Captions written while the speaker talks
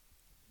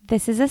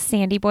This is a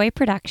Sandy Boy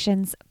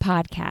Productions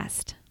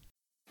podcast.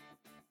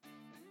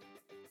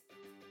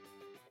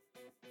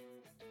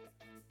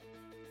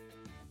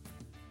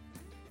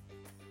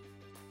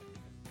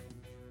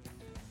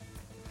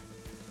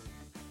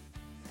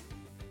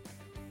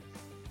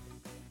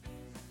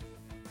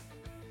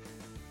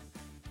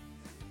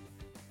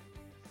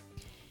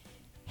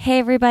 Hey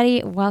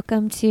everybody,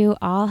 welcome to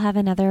I'll Have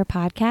Another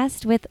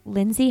podcast with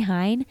Lindsay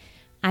Hine.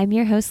 I'm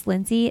your host,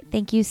 Lindsay.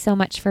 Thank you so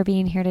much for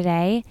being here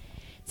today.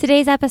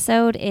 Today's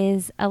episode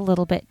is a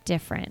little bit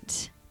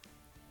different.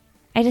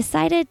 I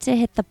decided to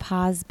hit the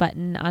pause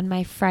button on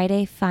my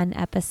Friday fun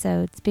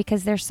episodes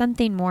because there's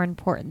something more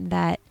important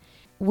that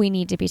we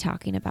need to be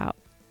talking about.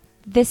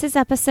 This is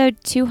episode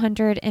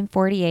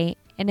 248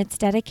 and it's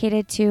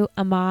dedicated to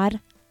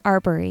Ahmaud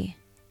Arbery.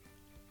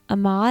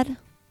 Ahmaud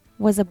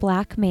was a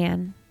black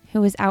man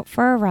who was out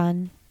for a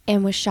run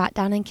and was shot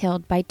down and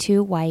killed by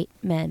two white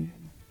men.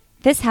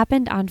 This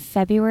happened on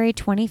February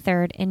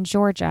 23rd in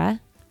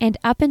Georgia, and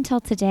up until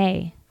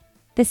today,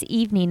 this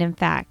evening in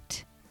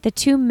fact, the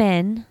two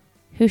men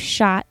who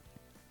shot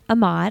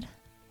Ahmaud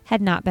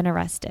had not been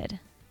arrested.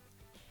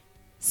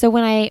 So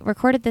when I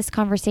recorded this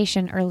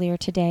conversation earlier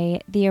today,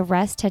 the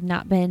arrest had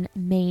not been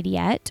made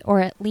yet,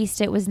 or at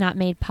least it was not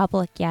made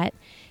public yet.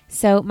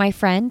 So my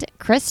friend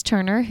Chris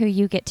Turner, who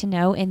you get to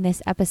know in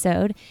this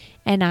episode,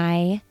 and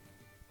I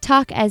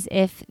talk as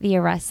if the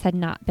arrest had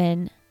not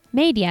been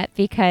made yet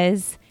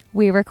because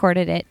we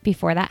recorded it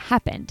before that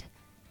happened.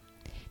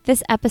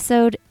 This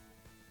episode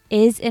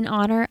is in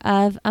honor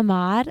of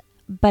Ahmaud,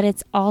 but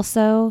it's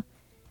also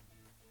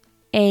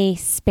a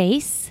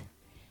space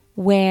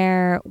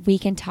where we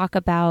can talk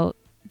about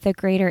the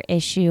greater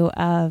issue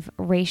of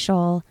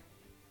racial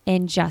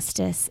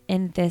injustice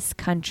in this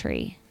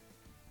country.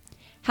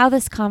 How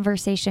this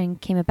conversation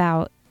came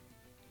about,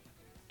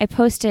 I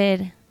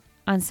posted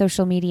on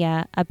social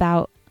media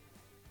about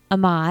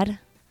Ahmaud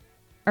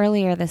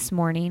earlier this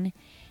morning,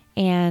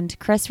 and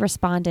Chris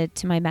responded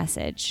to my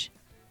message.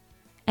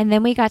 And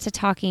then we got to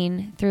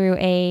talking through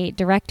a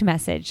direct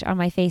message on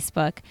my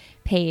Facebook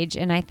page,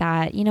 and I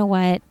thought, you know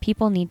what?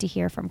 People need to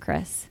hear from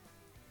Chris.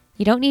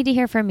 You don't need to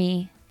hear from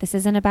me. This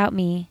isn't about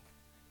me.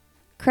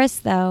 Chris,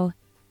 though,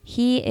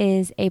 he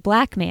is a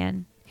black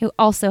man who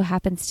also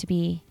happens to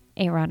be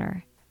a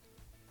runner.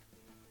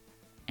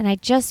 And I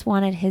just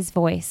wanted his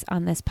voice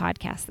on this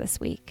podcast this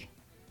week.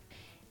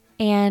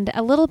 And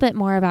a little bit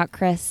more about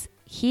Chris.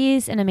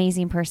 He's an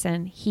amazing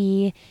person.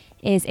 He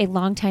is a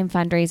longtime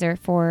fundraiser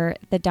for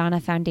the Donna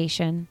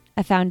Foundation,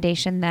 a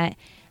foundation that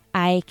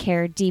I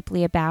care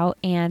deeply about.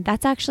 And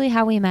that's actually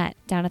how we met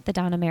down at the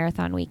Donna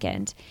Marathon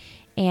weekend.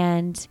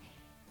 And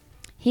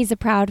he's a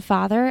proud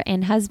father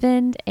and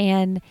husband,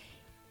 and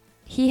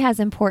he has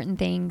important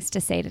things to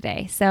say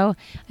today. So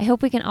I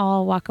hope we can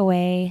all walk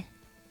away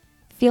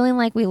feeling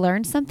like we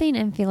learned something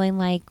and feeling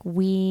like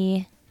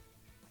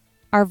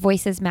our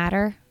voices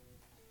matter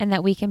and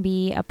that we can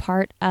be a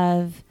part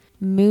of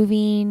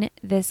moving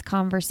this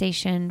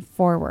conversation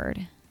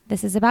forward.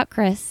 This is about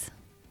Chris,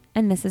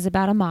 and this is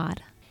about Ahmaud.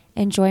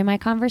 Enjoy my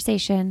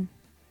conversation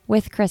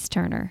with Chris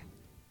Turner.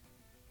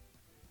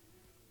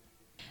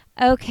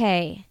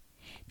 Okay,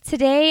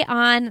 today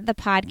on the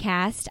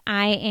podcast,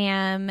 I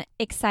am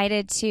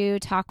excited to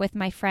talk with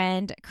my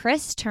friend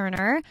Chris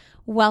Turner.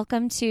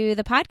 Welcome to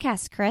the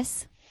podcast,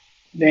 Chris.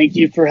 Thank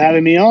you for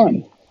having me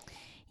on.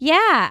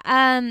 Yeah,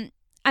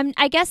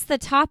 I guess the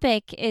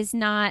topic is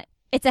not,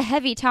 it's a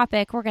heavy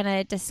topic we're going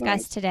to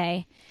discuss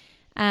today.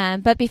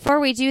 But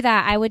before we do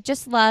that, I would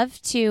just love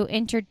to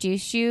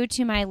introduce you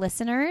to my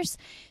listeners.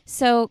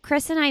 So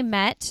Chris and I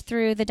met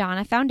through the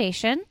Donna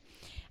Foundation.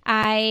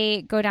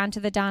 I go down to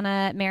the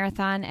Donna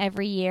Marathon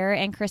every year,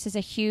 and Chris is a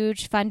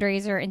huge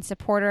fundraiser and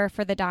supporter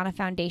for the Donna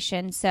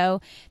Foundation. So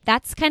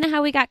that's kind of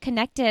how we got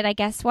connected, I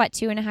guess,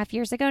 2.5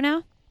 years ago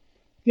now?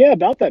 Yeah,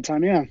 about that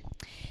time, yeah.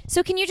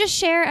 So can you just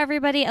share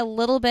everybody a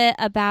little bit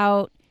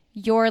about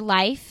your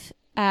life,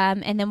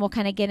 and then we'll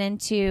kind of get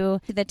into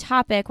the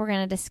topic we're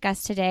going to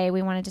discuss today.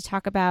 We wanted to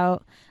talk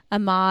about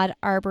Ahmaud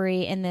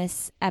Arbery in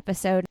this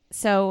episode.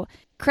 So,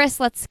 Chris,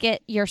 let's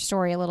get your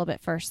story a little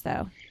bit first,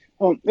 though.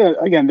 Well,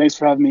 again, thanks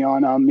for having me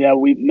on.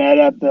 We met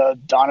at the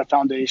Donna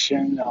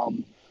Foundation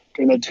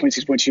during the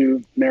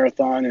 26.2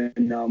 marathon,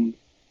 and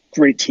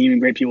great team and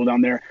great people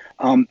down there.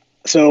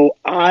 So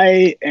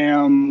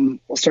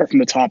we'll start from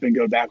the top and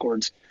go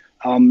backwards.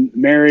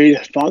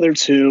 Married, father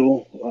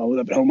two,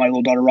 live at home with my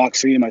little daughter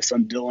Roxy and my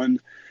son Dylan,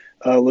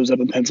 lives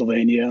up in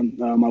Pennsylvania.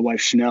 My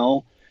wife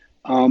Chanel,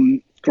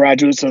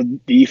 graduates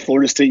of the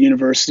Florida State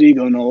University,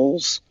 go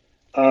Noles.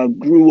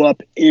 Grew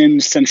up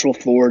in Central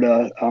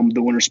Florida,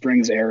 the Winter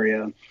Springs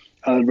area,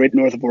 right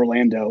north of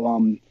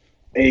Orlando,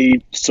 a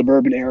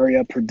suburban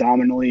area,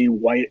 predominantly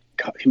white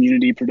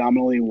community,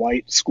 predominantly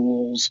white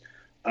schools.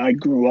 I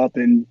grew up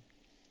in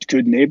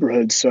good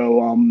neighborhoods,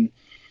 so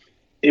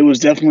it was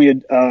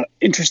definitely an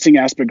interesting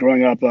aspect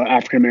growing up,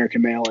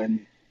 African-American male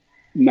in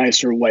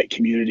nicer white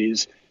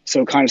communities.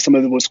 So kind of some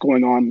of what's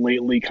going on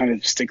lately kind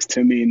of sticks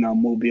to me,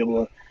 and we'll be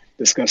able to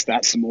discuss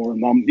that some more.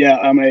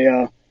 I'm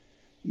a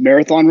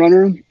marathon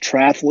runner,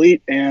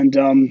 triathlete, and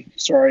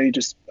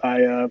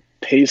I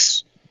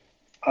pace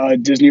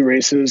Disney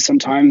races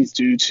sometimes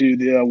due to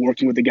the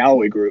working with the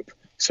Galloway Group.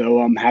 So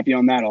I'm happy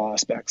on that all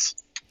aspects.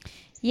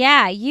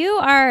 Yeah, you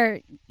are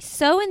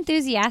so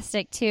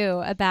enthusiastic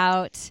too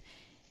about,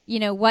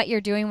 what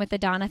you're doing with the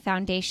Donna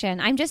Foundation.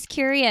 I'm just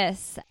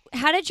curious,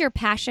 how did your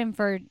passion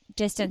for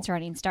distance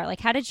running start? Like,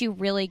 how did you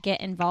really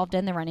get involved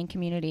in the running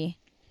community?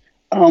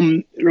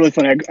 Really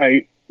funny.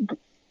 I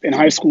in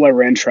high school I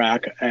ran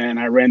track and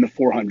I ran the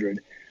 400.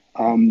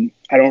 I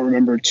don't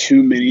remember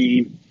too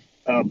many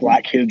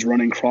black kids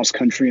running cross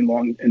country and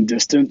long and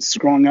distance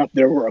growing up.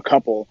 There were a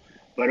couple,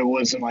 but it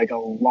wasn't like a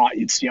lot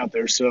you'd see out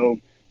there. So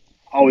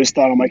I always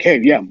thought, I'm like, hey,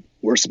 yeah,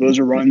 we're supposed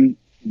to run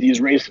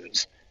these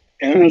races.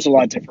 And there's a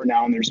lot different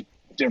now, and there's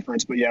a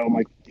difference. But yeah, I'm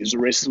like, these are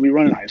races we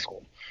run in high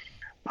school.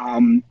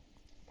 Um,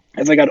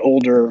 as I got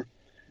older,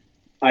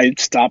 I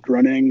stopped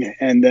running,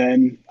 and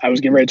then I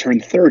was getting ready to turn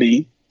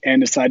 30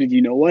 and decided,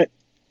 you know what?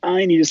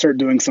 I need to start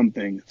doing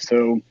something.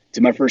 So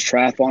did my first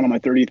triathlon on my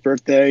 30th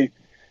birthday,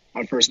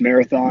 my first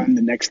marathon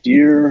the next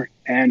year,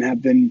 and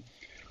have been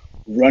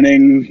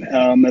running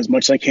as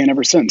much as I can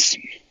ever since.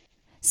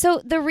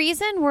 So, the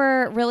reason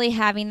we're really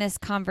having this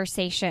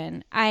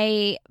conversation,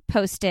 I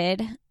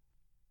posted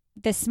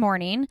this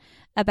morning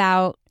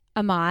about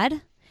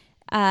Ahmaud,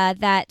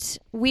 that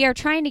we are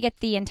trying to get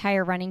the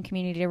entire running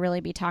community to really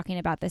be talking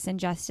about this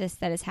injustice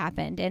that has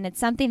happened. And it's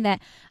something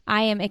that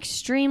I am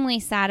extremely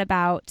sad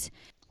about.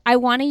 I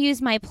want to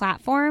use my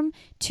platform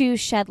to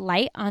shed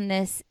light on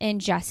this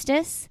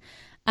injustice.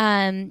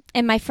 And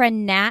my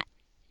friend Nat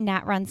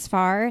Runs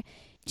Far,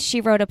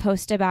 she wrote a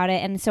post about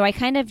it. And so I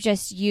kind of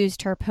just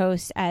used her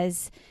post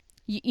as,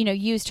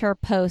 used her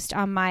post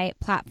on my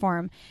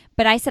platform.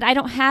 But I said, I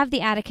don't have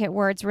the adequate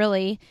words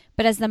really,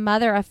 but as the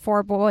mother of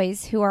 4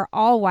 boys who are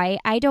all white,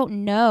 I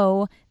don't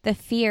know the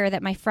fear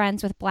that my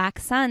friends with black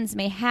sons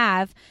may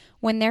have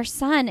when their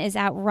son is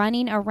out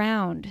running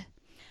around.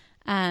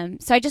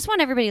 So I just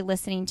want everybody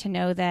listening to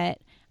know that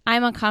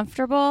I'm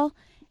uncomfortable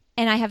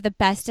and I have the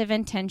best of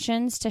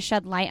intentions to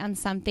shed light on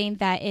something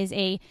that is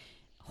a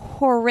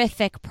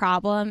horrific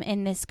problem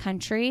in this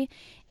country.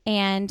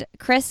 And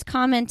Chris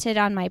commented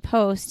on my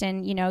post,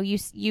 and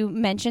you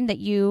mentioned that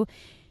you'd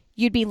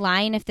be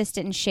lying if this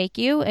didn't shake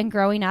you. And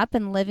growing up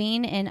and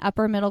living in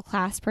upper middle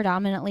class,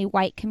 predominantly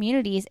white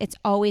communities, it's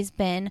always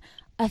been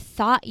a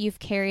thought you've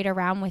carried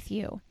around with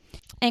you.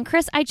 And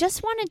Chris, I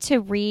just wanted to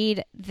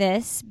read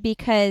this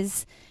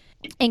because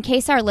in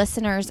case our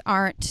listeners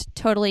aren't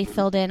totally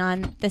filled in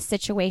on the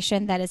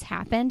situation that has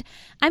happened,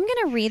 I'm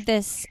going to read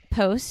this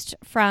post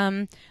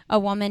from a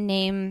woman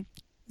named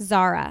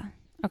Zara.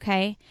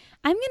 Okay.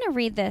 I'm going to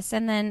read this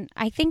and then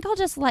I think I'll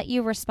just let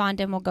you respond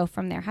and we'll go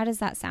from there. How does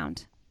that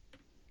sound?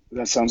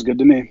 That sounds good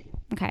to me.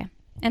 Okay.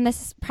 And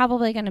this is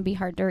probably going to be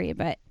hard to read,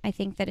 but I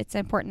think that it's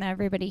important that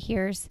everybody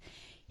hears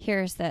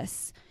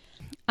this.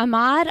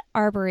 Ahmaud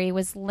Arbery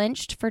was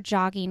lynched for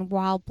jogging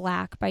while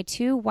black by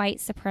 2 white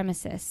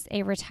supremacists,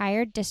 a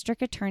retired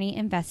district attorney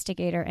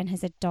investigator and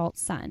his adult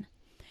son.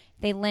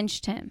 They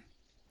lynched him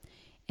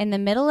in the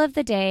middle of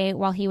the day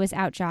while he was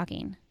out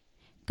jogging.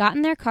 Got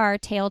in their car,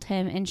 tailed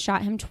him, and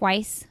shot him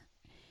twice,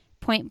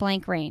 point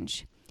blank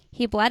range.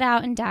 He bled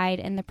out and died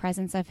in the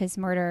presence of his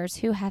murderers,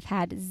 who have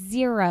had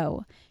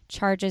 0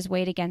 charges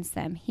weighed against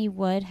them. He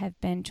would have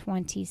been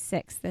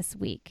 26 this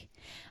week.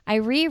 I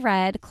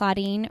reread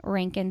Claudine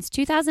Rankin's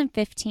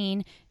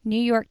 2015 New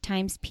York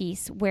Times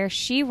piece where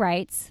she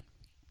writes,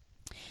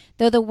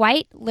 though the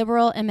white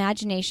liberal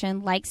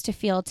imagination likes to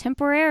feel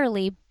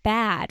temporarily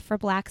bad for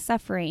black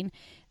suffering,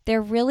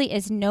 there really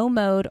is no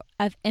mode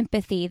of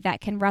empathy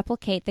that can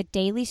replicate the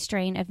daily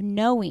strain of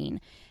knowing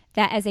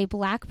that as a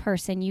black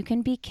person you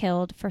can be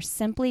killed for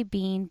simply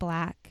being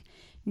black.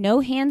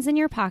 No hands in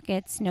your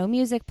pockets, no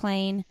music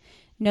playing,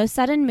 no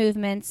sudden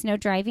movements, no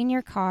driving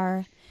your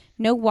car,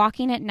 no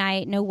walking at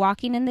night, no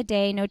walking in the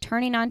day, no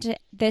turning onto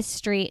this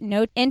street,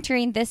 no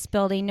entering this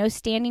building, no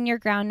standing your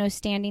ground, no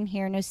standing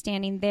here, no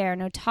standing there,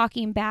 no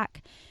talking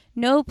back,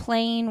 no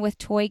playing with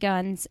toy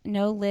guns,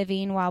 no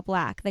living while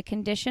black. The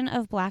condition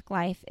of black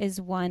life is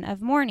one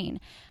of mourning.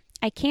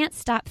 I can't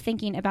stop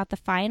thinking about the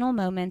final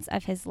moments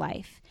of his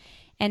life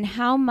and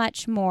how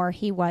much more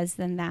he was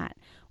than that,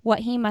 what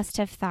he must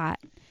have thought,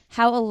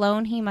 how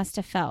alone he must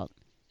have felt,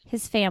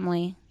 his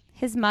family,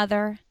 his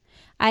mother.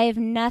 I have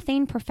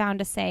nothing profound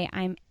to say.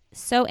 I'm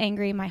so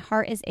angry. My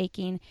heart is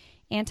aching.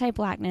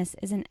 Anti-blackness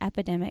is an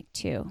epidemic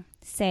too.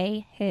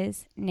 Say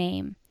his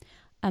name.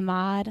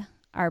 Ahmaud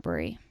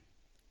Arbery.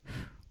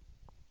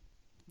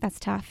 That's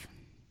tough.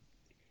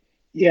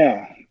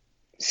 Yeah.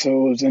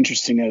 So it was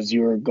interesting as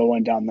you were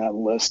going down that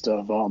list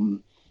of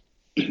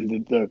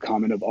the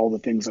comment of all the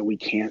things that we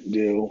can't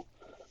do.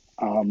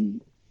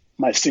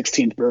 My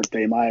 16th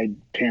birthday, my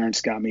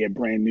parents got me a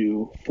brand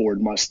new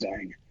Ford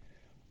Mustang.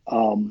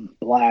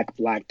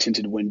 Black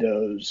tinted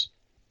windows,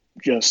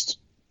 just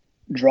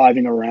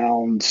driving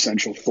around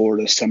Central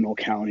Florida, Seminole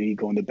County,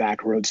 going the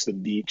back roads to the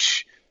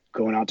beach,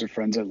 going out to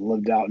friends that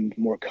lived out in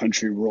more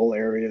country rural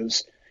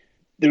areas.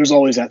 There was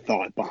always that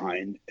thought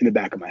in the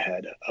back of my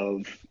head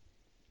of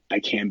I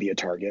can be a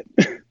target.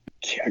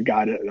 I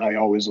got it. I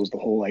always was the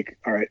whole like,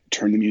 all right,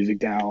 turn the music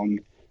down.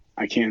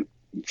 I can't.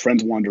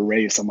 Friends wanted to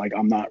race. I'm like,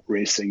 I'm not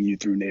racing you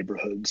through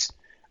neighborhoods.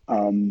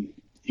 You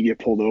get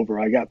pulled over.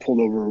 I got pulled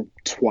over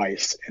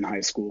twice in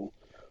high school.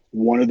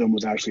 One of them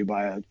was actually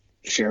by a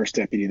sheriff's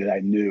deputy that I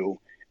knew,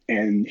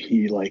 and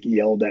he like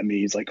yelled at me.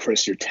 He's like,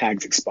 "Chris, your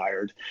tag's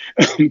expired.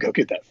 Go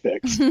get that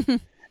fixed."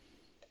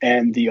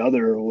 And the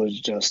other was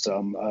just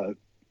a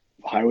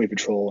highway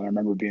patrol. And I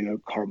remember being in a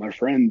car with my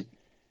friend,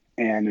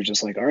 and it's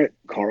just like, all right,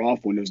 car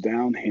off, windows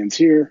down, hands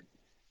here.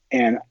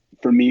 And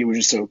for me, it was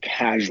just so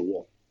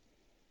casual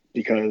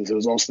because it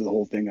was also the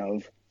whole thing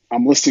of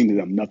I'm listening to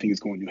them, nothing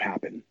is going to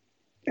happen.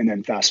 And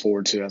then fast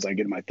forward to as I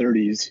get in my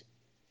 30s,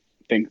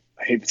 I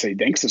hate to say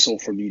thanks to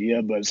social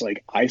media, but it's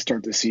like I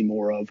start to see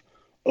more of,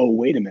 oh,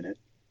 wait a minute.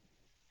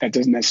 That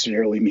doesn't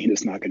necessarily mean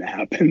it's not going to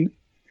happen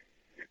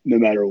no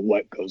matter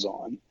what goes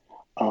on.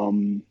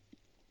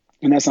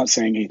 And that's not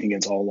saying anything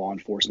against all law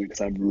enforcement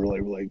because I have really,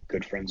 really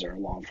good friends that are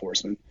in law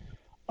enforcement.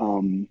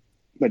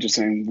 But just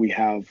saying we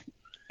have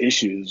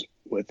issues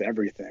with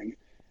everything.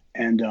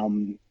 And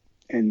I'm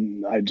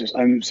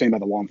saying about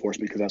the law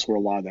enforcement because that's where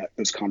a lot of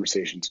those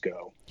conversations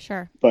go.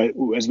 Sure. But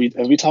as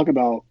we talk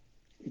about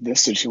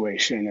this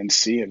situation and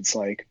see it, it's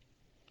like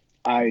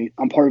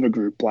I'm part of a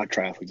group, Black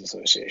Triathletes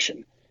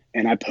Association,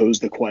 and I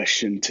posed the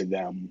question to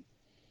them,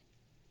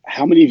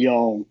 how many of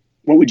y'all,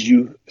 what would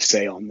you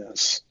say on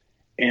this?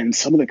 And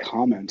some of the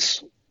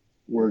comments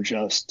were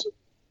just,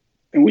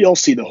 and we all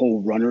see the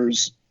whole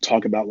runners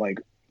talk about like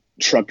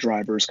truck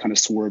drivers kind of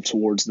swerve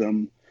towards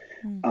them.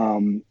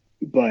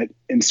 But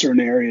in certain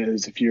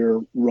areas, if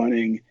you're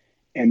running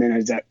and then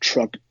as that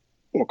truck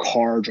or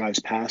car drives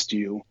past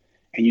you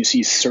and you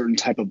see certain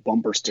type of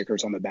bumper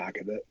stickers on the back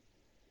of it,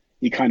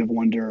 you kind of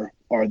wonder,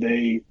 are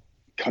they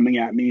coming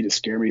at me to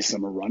scare me as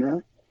I'm a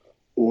runner,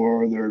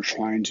 or they're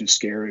trying to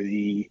scare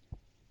the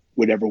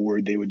whatever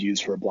word they would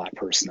use for a Black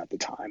person at the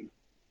time?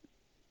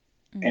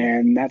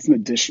 And that's an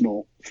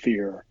additional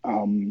fear.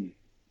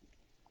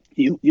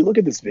 You look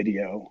at this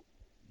video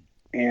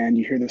and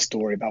you hear the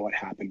story about what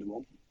happened to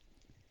him.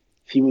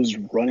 He was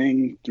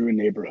running through a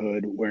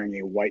neighborhood wearing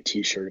a white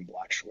t-shirt and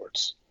black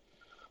shorts.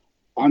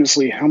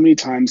 Honestly, how many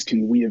times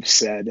can we have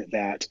said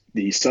that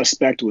the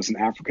suspect was an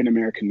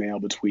African-American male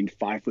between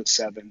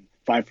 5'7",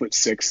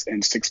 5'6",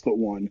 and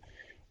 6'1",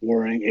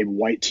 wearing a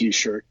white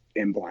t-shirt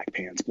and black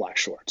pants, black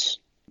shorts?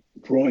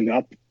 Growing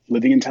up,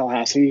 living in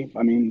Tallahassee,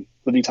 living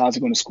in Tallahassee,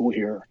 going to school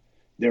here,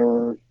 there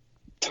are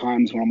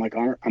times when I'm like,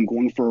 I'm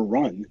going for a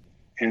run,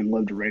 and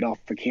lived right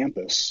off the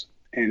campus.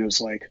 And it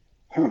was like,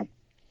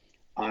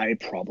 I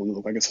probably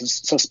look like a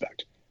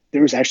suspect.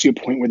 There was actually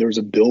a point where there was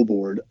a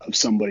billboard of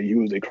somebody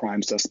who was a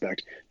crime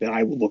suspect that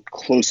I would look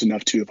close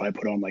enough to if I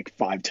put on like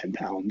 5-10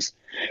 pounds.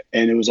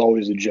 And it was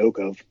always a joke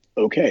of,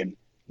 okay,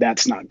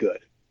 that's not good.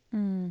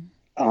 And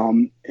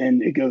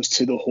it goes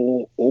to the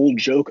whole old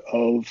joke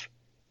of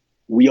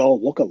we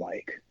all look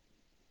alike.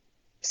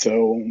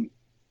 So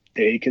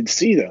they could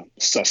see the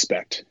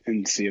suspect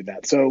and see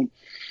that. So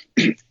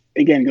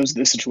again, it goes to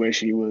this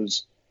situation. He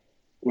was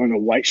wearing a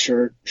white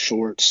shirt,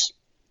 shorts.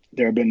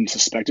 There have been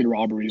suspected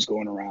robberies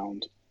going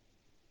around.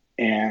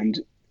 And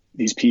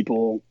these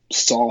people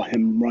saw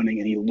him running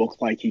and he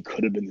looked like he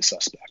could have been the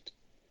suspect.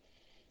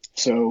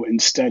 So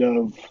instead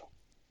of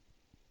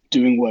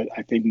doing what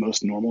I think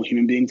most normal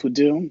human beings would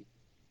do,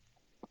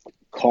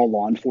 call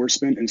law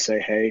enforcement and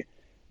say, hey,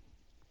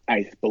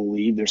 I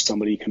believe there's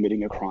somebody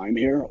committing a crime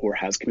here or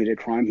has committed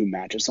a crime who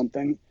matches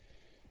something.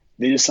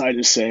 They decided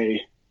to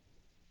say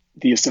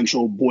the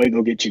essential boy,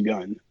 go get your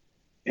gun,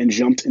 and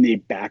jumped in the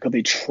back of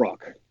a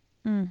truck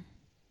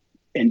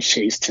and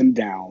chased him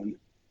down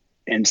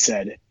and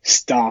said,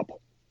 stop,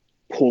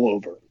 pull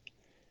over.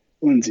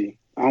 Lindsay,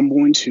 I'm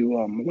going to,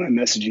 when I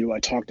message you, I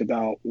talked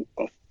about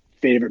a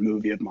favorite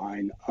movie of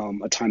mine,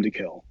 A Time to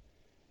Kill,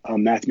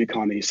 Matthew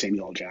McConaughey,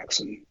 Samuel L.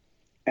 Jackson.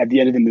 At the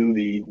end of the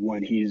movie,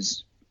 when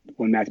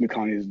Matthew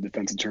McConaughey is the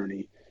defense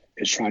attorney,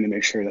 is trying to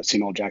make sure that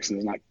Samuel L. Jackson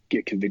does not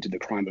get convicted of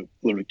the crime of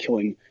literally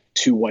killing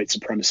 2 white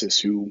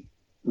supremacists who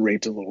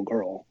raped a little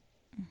girl.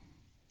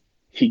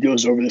 He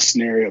goes over the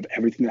scenario of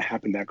everything that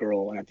happened to that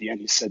girl, and at the end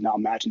he said, now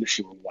imagine if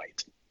she were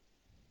white.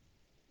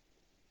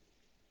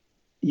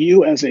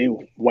 You as a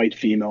white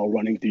female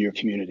running through your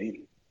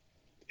community,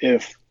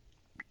 if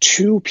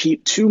two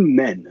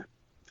men,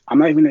 I'm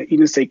not even going to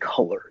even say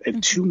color, if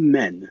 2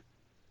 men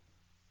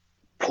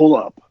pull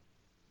up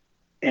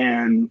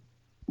and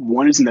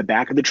one is in the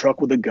back of the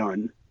truck with a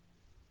gun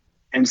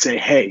and say,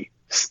 hey,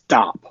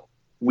 stop,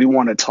 we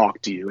want to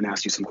talk to you and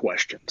ask you some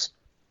questions,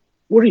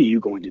 what are you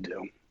going to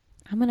do?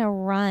 I'm going to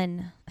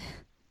run.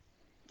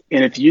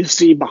 And if you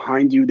see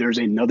behind you there's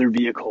another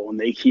vehicle and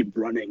they keep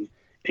running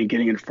and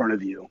getting in front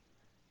of you,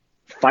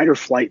 fight or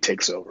flight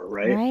takes over,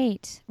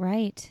 right?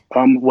 Right.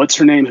 What's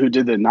her name who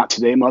did the Not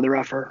Today mother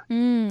effer?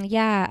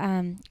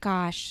 Yeah.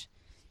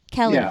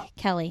 Kelly. Yeah.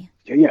 Kelly.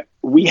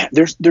 Yeah.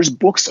 There's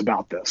books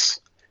about this.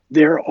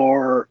 There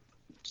are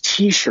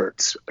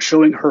T-shirts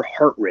showing her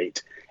heart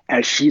rate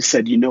as she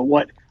said, you know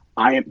what?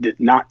 I am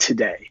not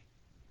today.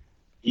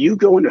 you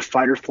go into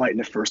fight or flight in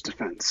the first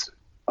defense.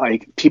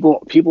 Like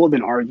people have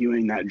been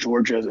arguing that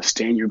Georgia is a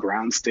stand your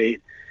ground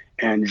state,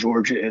 and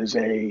Georgia is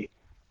a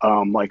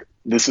like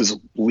this is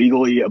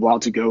legally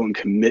allowed to go and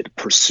commit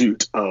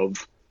pursuit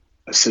of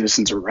a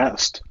citizen's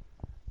arrest.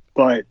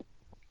 But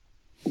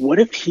what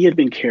if he had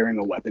been carrying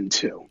a weapon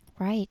too?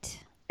 Right.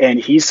 And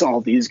he saw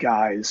these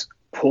guys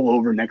pull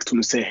over next to him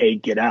and say, "Hey,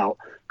 get out!"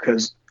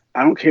 Because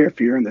I don't care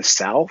if you're in the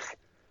South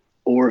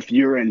or if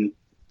you're in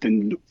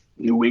the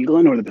New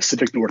England or the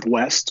Pacific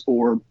Northwest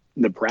or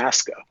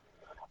Nebraska.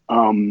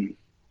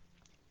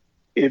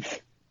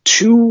 If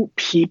two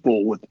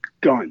people with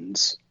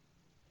guns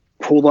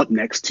pull up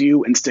next to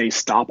you and say,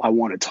 "Stop, I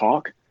want to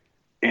talk,"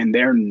 and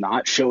they're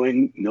not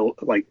showing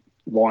like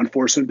law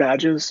enforcement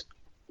badges,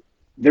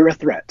 they're a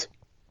threat.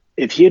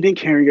 If he had been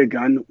carrying a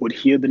gun, would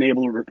he have been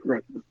able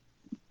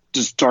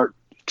to start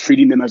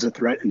treating them as a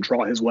threat and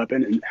draw his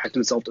weapon and act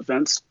in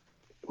self-defense?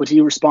 Would he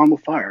respond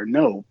with fire?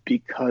 No,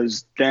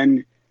 because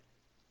then,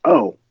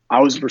 oh, I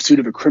was in pursuit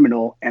of a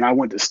criminal and I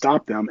went to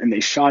stop them and they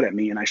shot at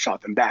me and I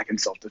shot them back in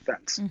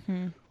self-defense.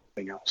 Mm-hmm.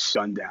 Something else,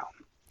 gunned down.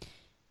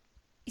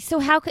 So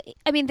how could,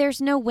 I mean,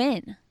 there's no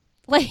win.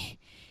 Like,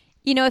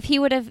 you know, if he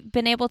would have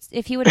been able to,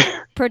 if he would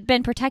have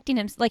been protecting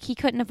him, like he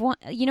couldn't have won.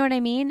 You know what I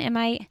mean?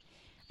 I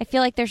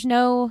feel like there's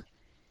no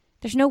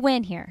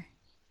win here.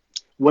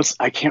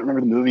 I can't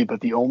remember the movie, but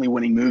the only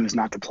winning move is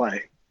not to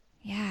play.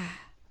 Yeah.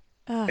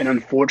 Ugh. And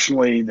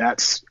unfortunately,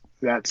 that's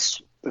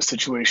the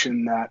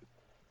situation that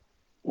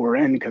we're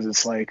in, because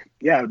it's like,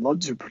 yeah, I'd love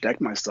to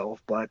protect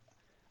myself, but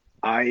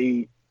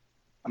I'm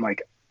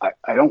like,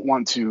 I don't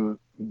want to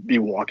be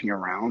walking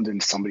around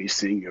and somebody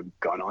seeing a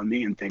gun on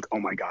me and think, oh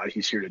my God,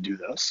 he's here to do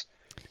this.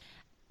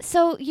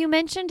 So you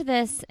mentioned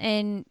this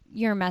in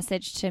your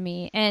message to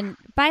me. And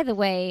by the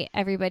way,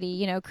 everybody,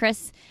 you know,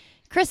 Chris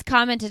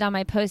commented on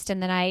my post,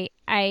 and then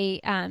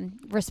I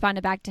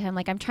responded back to him.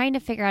 Like, I'm trying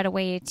to figure out a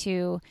way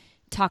to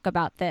talk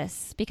about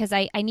this because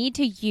I need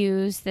to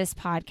use this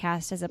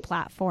podcast as a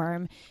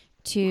platform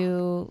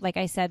to, like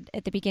I said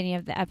at the beginning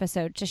of the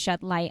episode, to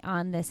shed light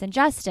on this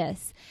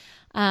injustice.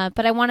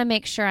 But I want to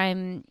make sure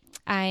I'm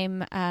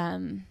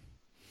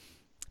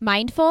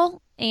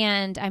mindful,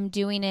 and I'm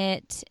doing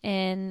it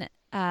in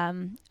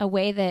a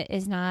way that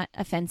is not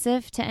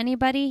offensive to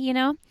anybody, you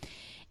know?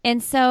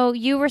 And so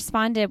you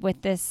responded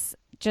with this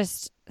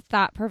just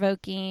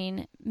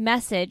thought-provoking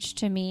message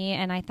to me,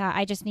 and I thought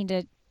I just need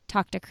to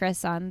talk to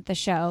Chris on the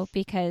show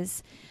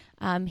because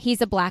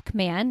he's a Black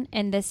man,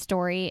 and this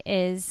story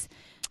is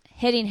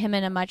hitting him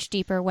in a much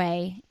deeper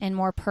way and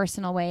more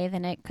personal way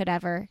than it could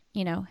ever,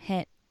 you know,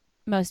 hit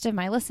most of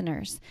my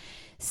listeners.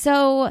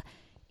 So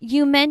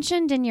you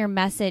mentioned in your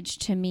message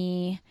to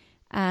me,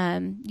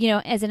 you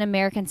know, as an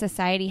American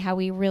society, how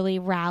we really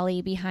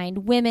rally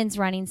behind women's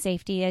running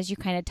safety, as you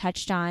kind of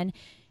touched on,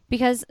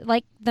 because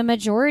like the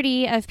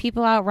majority of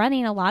people out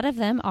running, a lot of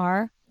them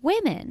are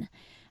women.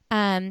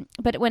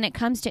 But when it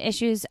comes to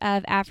issues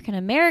of African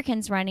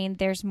Americans running,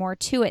 there's more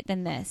to it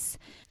than this.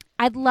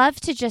 I'd love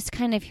to just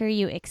kind of hear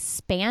you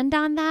expand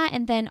on that.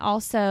 And then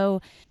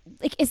also,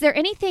 like, is there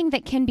anything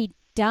that can be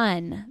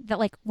done that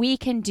like we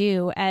can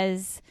do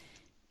as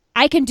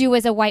I can do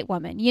as a white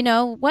woman? You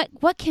know,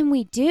 what can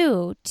we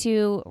do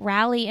to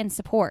rally and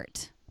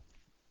support?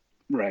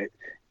 Right.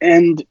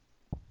 And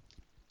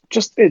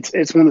just it's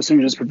one of those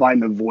things, just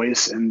providing the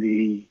voice and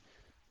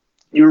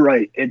you're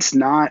right. It's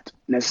not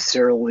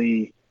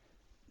necessarily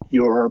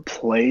your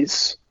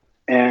place.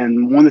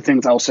 And one of the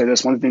things I'll say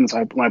this, one of the things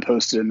when I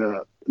posted in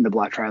the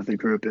Black Triathlete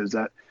group is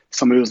that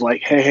somebody was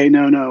like, hey,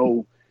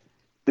 no,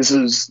 this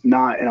is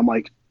not. And I'm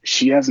like,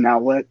 she has an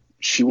outlet.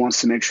 She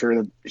wants to make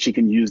sure that she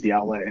can use the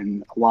outlet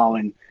and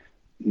allowing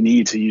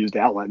me to use the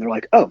outlet. And they're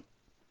like, oh,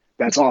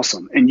 that's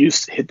awesome. And you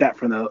hit that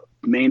from the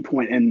main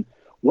point. And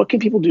what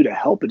can people do to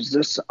help? It's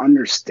just to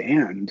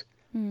understand,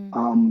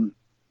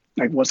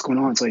 like what's going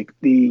on. It's like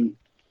the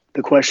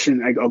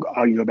question, I'll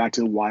go back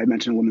to why I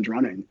mentioned women's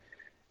running.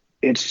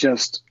 It's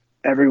just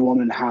every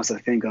woman has to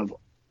think of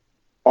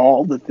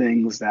all the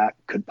things that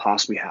could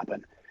possibly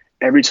happen.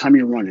 Every time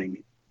you're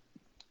running,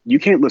 you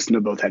can't listen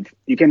to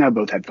you can't have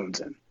both headphones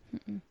in.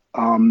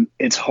 Mm-mm.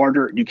 It's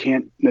harder. You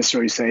can't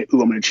necessarily say,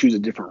 "Ooh, I'm going to choose a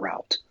different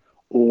route."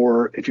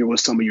 Or if you're with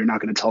somebody, you're not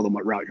going to tell them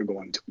what route you're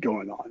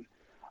going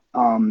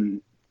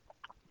on.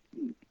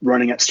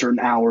 Running at certain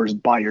hours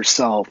by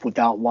yourself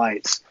without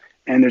lights.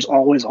 And there's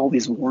always all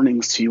these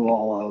warnings to you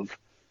all of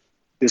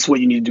this is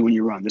what you need to do when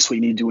you run. This is what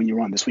you need to do when you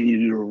run. This is what you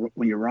need to do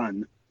when you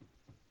run.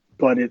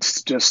 But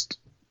it's just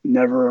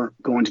never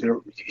going to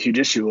the huge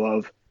issue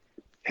of,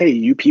 hey,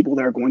 you people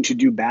that are going to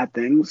do bad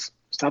things,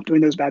 stop doing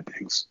those bad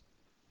things.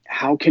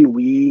 How can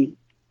we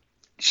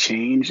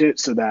change it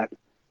so that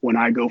when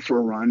I go for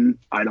a run,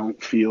 I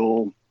don't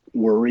feel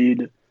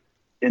worried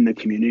in the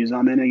communities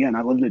I'm in? Again,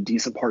 I live in a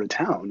decent part of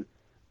town,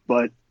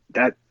 but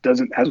that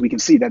doesn't, as we can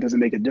see, that doesn't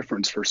make a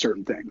difference for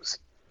certain things.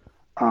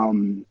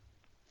 I'm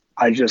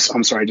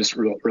sorry, I just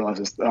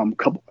realized this.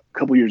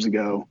 Couple years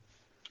ago,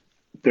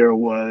 there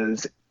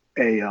was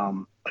a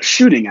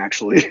shooting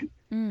actually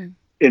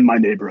in my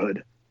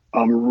neighborhood,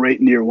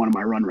 right near one of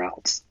my run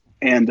routes.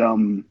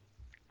 And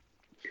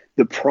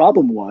The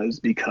problem was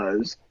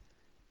because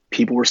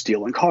people were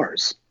stealing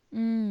cars.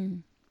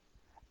 Mm.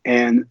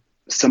 And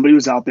somebody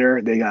was out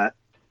there,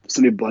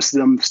 somebody busted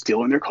them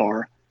stealing their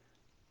car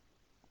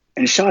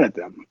and shot at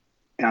them.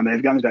 And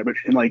they've gotten back,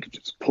 and like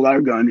just pulled out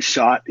a gun,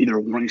 shot either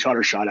a warning shot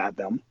or shot at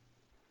them.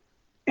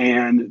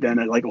 And then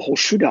like a whole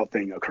shootout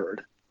thing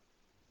occurred.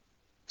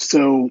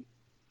 So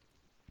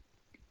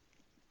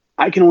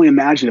I can only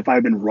imagine if I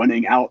had been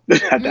running out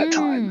at that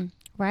time.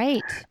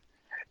 Right.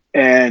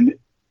 And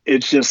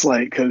it's just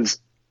like, because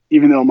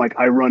even though I'm like,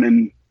 I run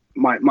in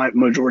my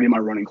majority of my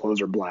running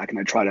clothes are black, and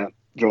I try to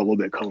throw a little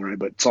bit of color in it,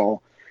 but it's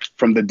all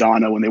from the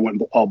Donna when they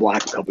went all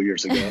black a couple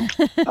years ago.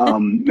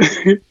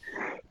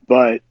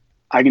 But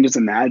I can just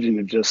imagine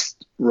of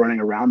just running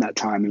around that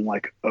time and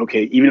like,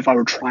 okay, even if I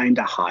were trying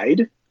to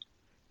hide,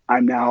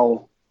 I'm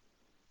now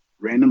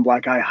random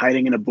black guy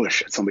hiding in a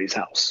bush at somebody's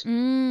house.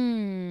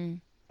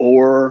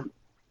 Or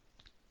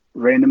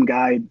random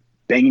guy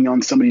banging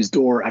on somebody's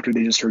door after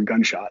they just heard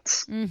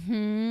gunshots.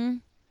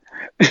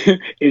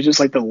 It's just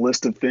like the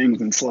list of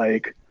things. And it's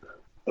like,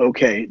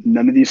 okay,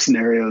 none of these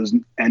scenarios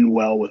end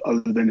well with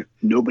other than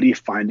nobody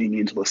finding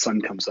me until the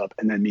sun comes up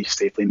and then me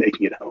safely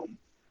making it home.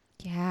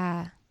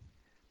 Yeah.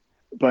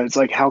 But it's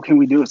like, how can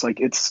we do it? It's like,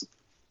 it's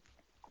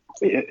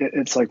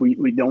like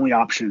we the only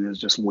option is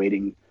just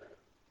waiting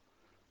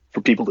for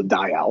people to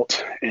die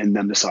out and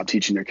them to stop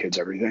teaching their kids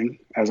everything.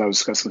 As I was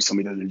discussing with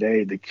somebody the other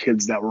day, the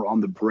kids that were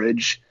on the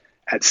bridge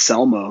at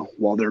Selma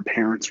while their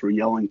parents were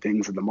yelling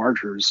things at the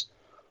marchers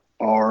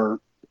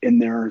are in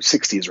their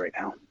 60s right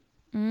now.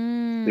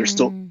 They're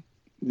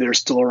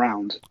still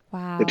around.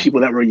 Wow. The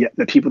people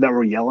that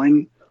were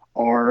yelling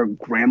are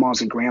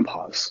grandmas and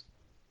grandpas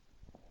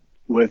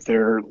with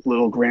their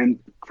little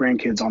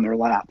grandkids on their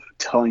lap,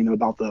 telling them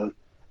about the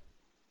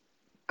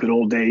good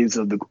old days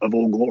of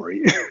Old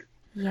Glory.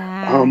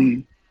 Yeah.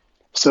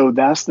 So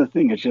that's the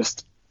thing. It's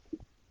just,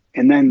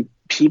 and then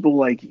people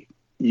like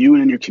you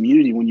and in your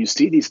community, when you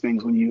see these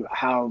things, when you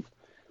have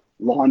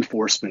law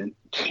enforcement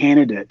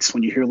candidates,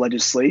 when you hear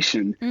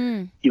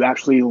legislation, you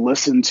actually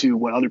listen to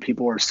what other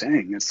people are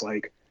saying. It's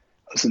like,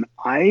 listen,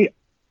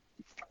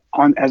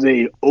 as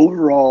a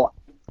overall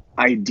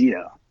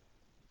idea,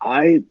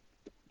 I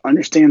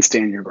understand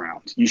stand your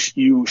ground.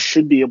 You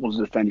should be able to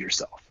defend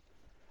yourself.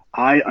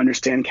 I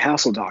understand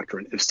castle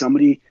doctrine. If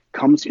somebody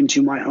comes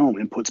into my home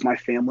and puts my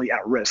family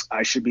at risk,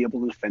 I should be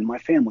able to defend my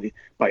family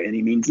by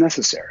any means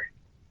necessary.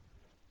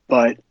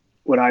 But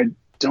what I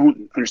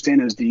don't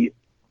understand is the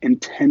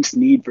intense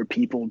need for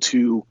people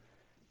to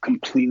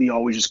completely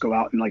always just go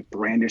out and like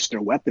brandish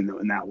their weapon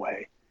in that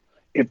way.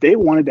 If they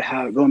wanted to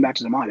have, going back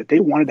to the mod, if they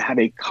wanted to have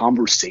a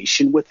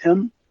conversation with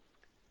him,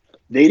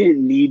 they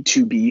didn't need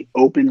to be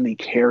openly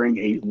carrying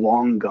a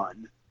long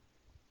gun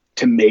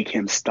to make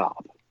him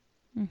stop.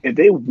 If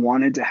they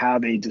wanted to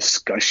have a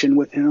discussion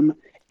with him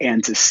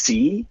and to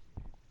see,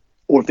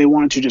 or if they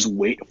wanted to just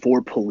wait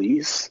for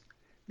police,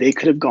 they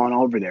could have gone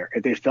over there.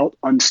 If they felt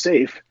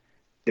unsafe,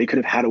 they could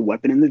have had a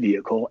weapon in the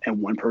vehicle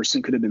and one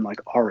person could have been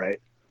like, all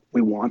right,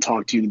 we want to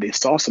talk to you. They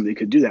saw somebody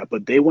could do that.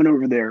 But they went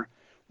over there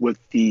with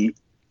the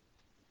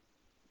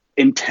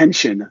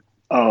intention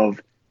of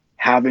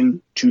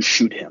having to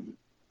shoot him,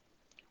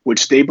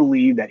 which they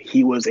believe that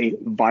he was a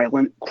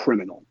violent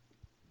criminal.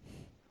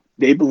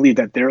 They believe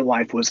that their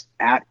life was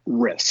at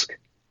risk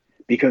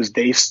because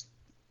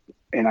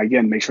and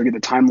again, make sure I get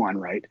the timeline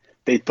right.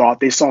 They thought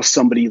they saw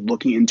somebody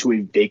looking into a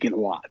vacant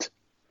lot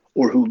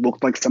or who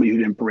looked like somebody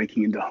who'd been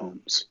breaking into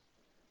homes.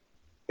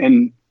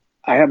 And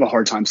I have a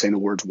hard time saying the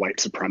words white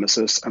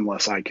supremacist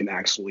unless I can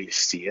actually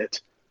see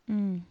it.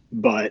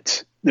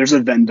 But there's a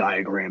Venn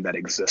diagram that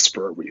exists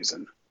for a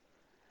reason.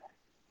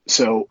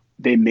 So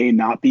they may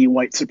not be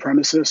white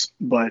supremacists,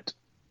 but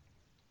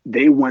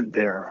they went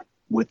there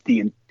with the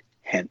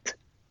intent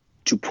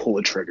to pull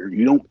a trigger.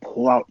 You don't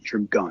pull out your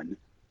gun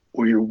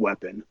or your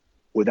weapon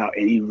without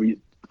any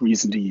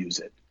reason to use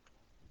it.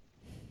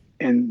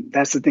 And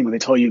that's the thing when they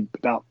tell you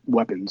about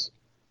weapons.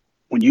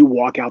 When you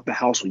walk out the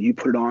house, when you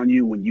put it on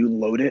you, when you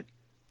load it,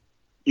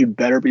 you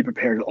better be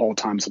prepared at all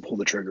times to pull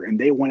the trigger. And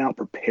they went out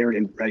prepared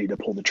and ready to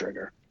pull the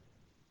trigger.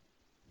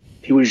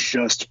 He was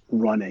just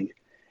running.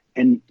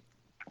 And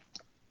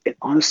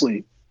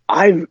honestly,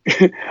 I've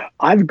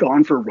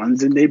gone for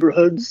runs in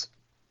neighborhoods.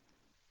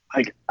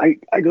 Like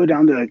I go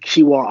down to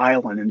Kewah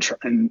Island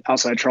and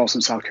outside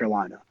Charleston, South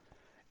Carolina,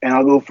 and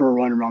I'll go for a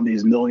run around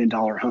these $1 million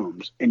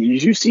homes. And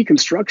as you see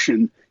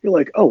construction, you're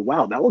like, oh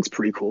wow, that looks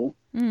pretty cool.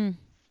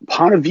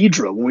 Ponte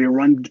Vedra, when we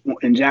run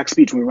in Jack's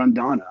Beach, when we run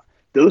Donna,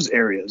 those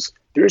areas,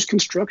 there's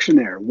construction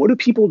there. What do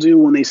people do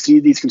when they see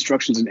these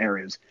constructions in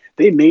areas?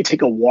 They may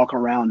take a walk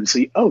around and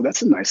see, oh,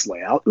 that's a nice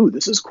layout. Ooh,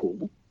 this is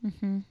cool.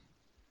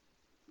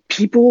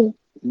 People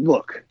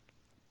look.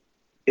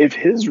 If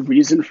his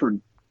reason for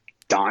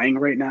dying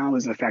right now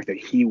is the fact that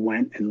he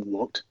went and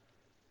looked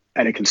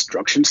at a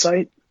construction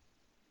site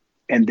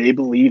and they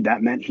believe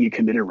that meant he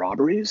committed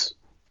robberies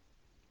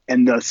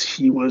and thus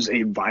he was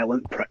a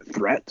violent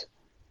threat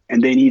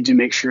and they need to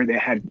make sure they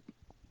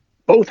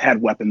both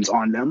had weapons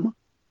on them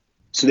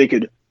so they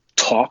could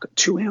talk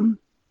to him,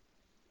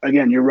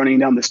 again, you're running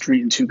down the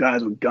street and two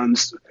guys with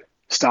guns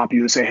stop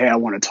you and say, "Hey, I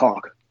want to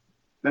talk."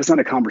 That's not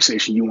a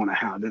conversation you want to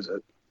have, is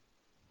it?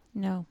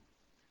 No.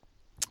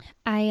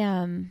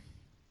 I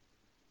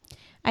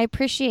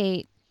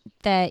appreciate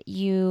that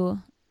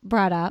you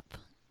brought up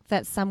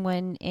that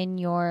someone in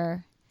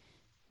your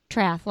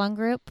triathlon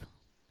group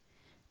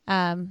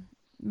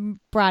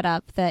brought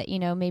up that,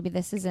 maybe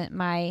this isn't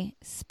my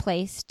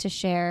place to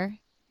share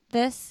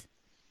this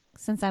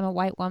since I'm a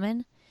white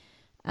woman.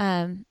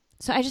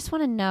 So I just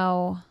want to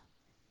know,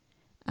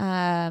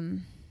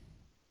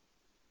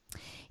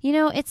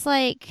 it's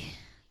like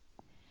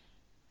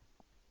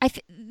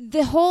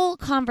the whole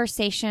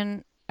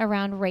conversation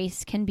around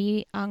race can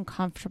be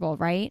uncomfortable,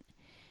 right?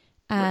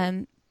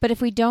 Right. But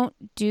if we don't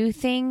do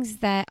things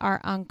that are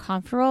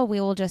uncomfortable,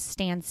 we will just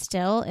stand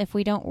still. If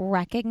we don't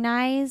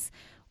recognize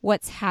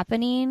what's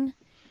happening,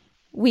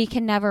 we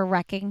can never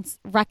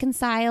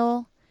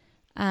reconcile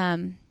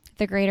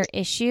the greater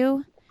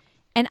issue.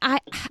 And I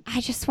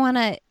just want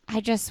to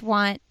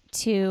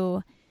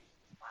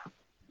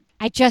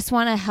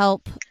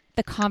help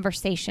the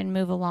conversation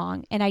move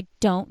along, and I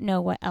don't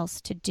know what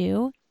else to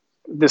do.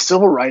 The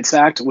Civil Rights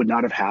Act would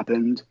not have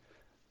happened.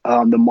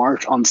 The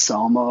March on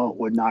Selma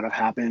would not have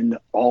happened.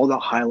 All the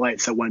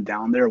highlights that went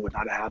down there would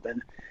not have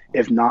happened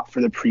if not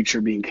for the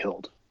preacher being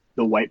killed.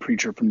 The white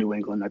preacher from New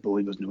England, I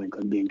believe it was New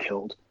England, being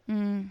killed.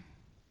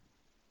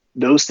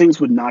 Those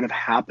things would not have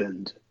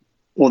happened.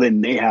 Well, they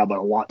may have, but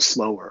a lot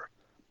slower.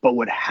 But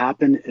what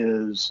happened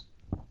is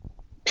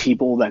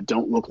people that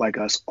don't look like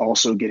us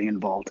also getting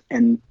involved.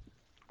 And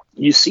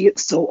you see it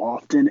so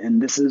often,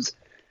 and this,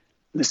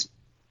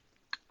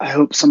 I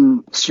hope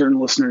some certain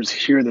listeners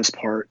hear this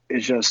part,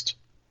 is just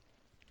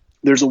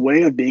there's a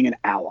way of being an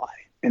ally.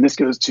 And this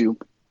goes to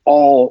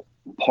all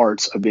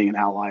parts of being an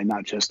ally,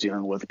 not just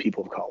dealing with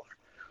people of color.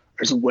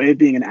 There's a way of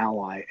being an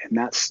ally, and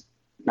that's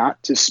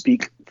not to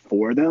speak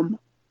for them,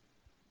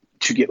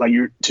 to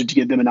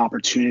give them an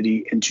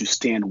opportunity and to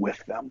stand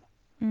with them.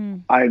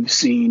 I've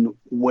seen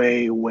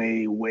way,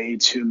 way, way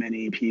too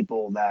many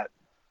people that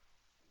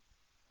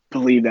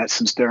believe that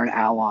since they're an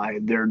ally,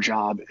 their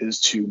job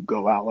is to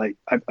go out. Like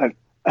I've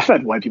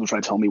had white people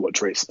try to tell me what's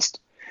racist.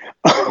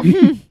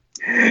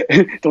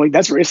 They're like,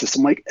 "That's racist."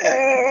 I'm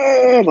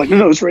like,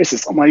 no, it's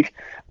racist. I'm like,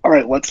 all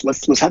right,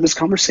 let's have this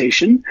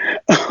conversation.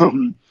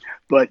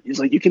 But it's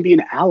like, you can be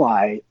an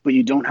ally, but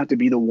you don't have to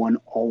be the one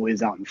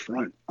always out in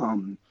front.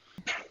 And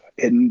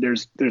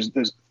there's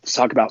let's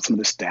talk about some of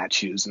the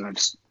statues, and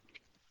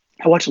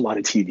I watch a lot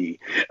of TV.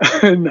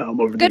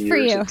 Over Good the for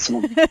years.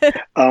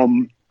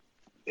 you.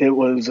 It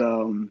was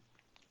and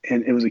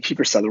it was a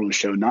Kiefer Sutherland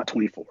show, not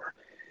 24,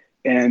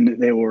 and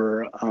they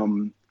were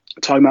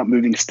talking about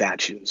moving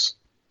statues,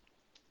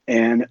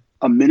 and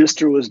a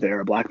minister was there,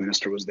 a black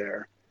minister was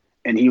there,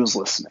 and he was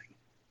listening,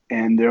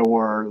 and there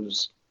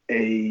was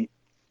a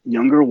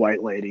younger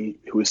white lady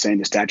who was saying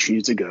the statue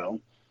needs to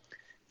go.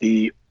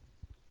 The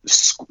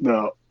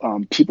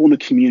people in the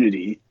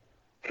community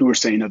who were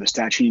saying, no, the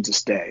statue needs to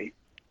stay,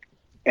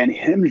 and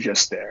him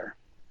just there.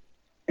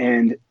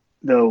 And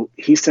though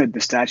he said the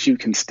statue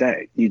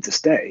needs to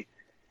stay,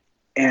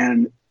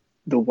 and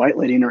the white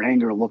lady in her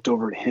anger looked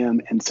over at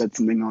him and said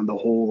something on the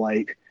whole,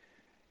 like,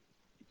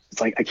 it's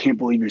like, "I can't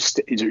believe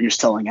you're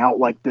selling out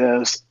like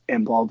this,"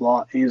 and blah,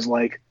 blah. And he's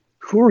like,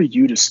 "Who are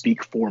you to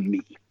speak for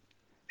me?"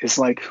 It's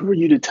like, who are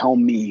you to tell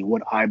me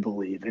what I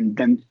believe? And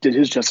then did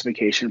his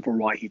justification for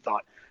why he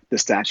thought the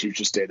statue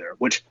should stay there,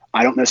 which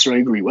I don't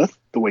necessarily agree with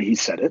the way he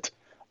said it.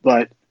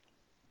 But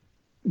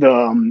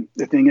the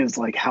thing is,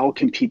 like, how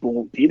can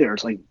people be there?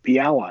 It's like, be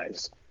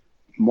allies,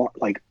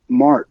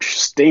 march,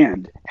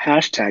 stand,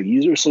 hashtag,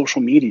 use your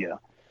social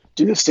media,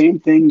 do the same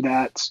thing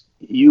that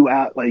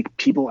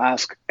people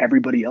ask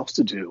everybody else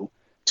to do,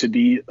 to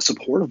be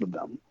supportive of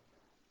them.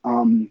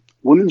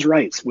 Women's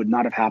rights would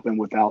not have happened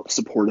without the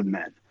support of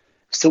men.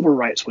 Civil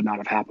rights would not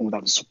have happened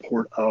without the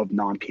support of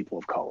non-people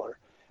of color.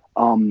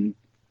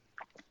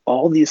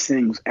 All these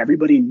things,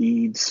 everybody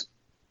needs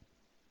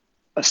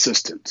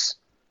assistance.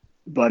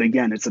 But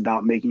again, it's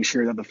about making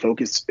sure that the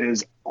focus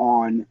is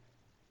on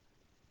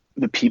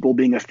the people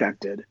being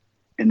affected,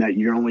 and that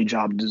your only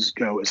job to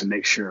go is to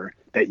make sure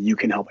that you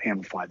can help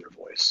amplify their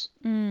voice.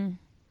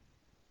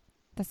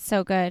 That's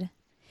so good.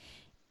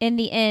 In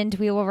the end,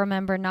 we will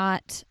remember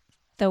not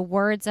the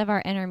words of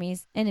our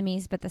enemies,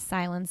 but the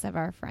silence of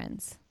our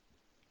friends.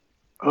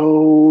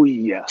 Oh,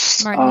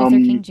 yes. Martin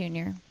Luther King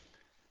Jr.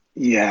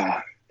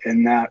 Yeah.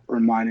 And that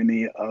reminded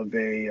me of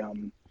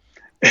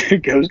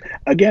it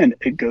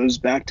goes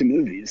back to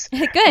movies.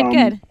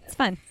 Good. It's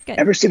fun. Good.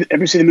 Ever see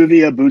the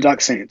movie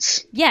Boondock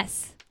Saints?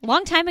 Yes.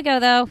 Long time ago,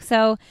 though,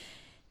 so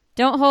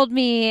don't hold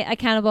me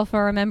accountable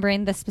for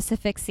remembering the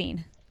specific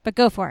scene, but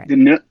go for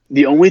it.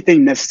 The only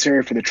thing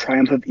necessary for the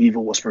triumph of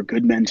evil was for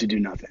good men to do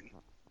nothing.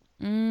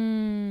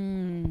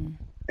 And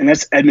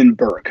that's Edmund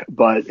Burke,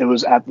 but it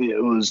was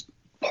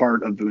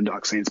part of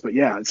Boondock Saints. But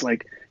yeah, it's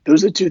like,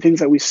 those are the two things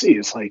that we see.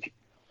 It's like,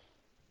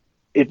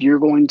 if you're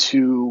going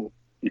to,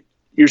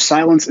 your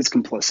silence is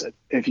complicit.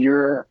 If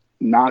you're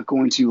not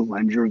going to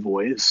lend your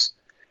voice,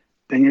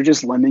 then you're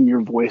just lending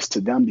your voice to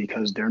them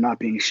because they're not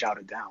being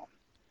shouted down.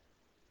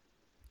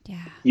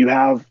 Yeah. You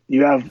have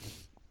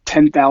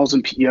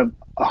 10,000, you have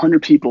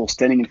 100 people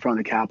standing in front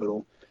of the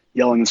Capitol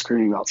yelling and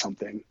screaming about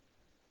something.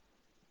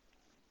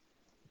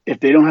 If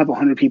they don't have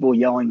 100 people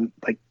yelling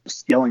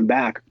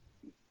back,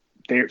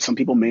 some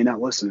people may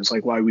not listen. It's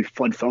like why we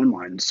flood phone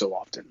lines so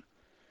often,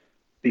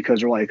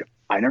 because they're like,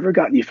 I never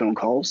got any phone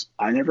calls.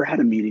 I never had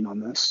a meeting on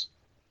this.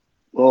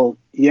 Well,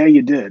 yeah,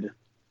 you did.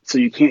 So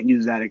you can't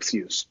use that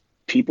excuse.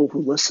 People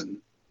who listen.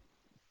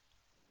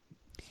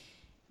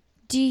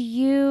 Do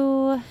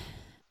you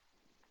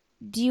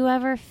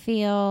ever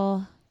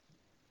feel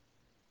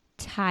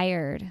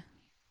tired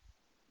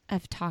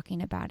of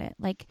talking about it?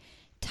 Like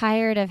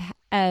tired of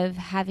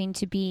having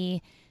to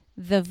be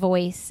the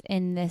voice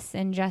in this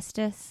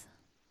injustice?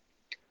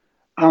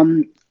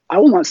 I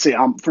will not say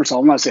first of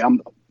all, I'm not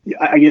saying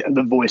I get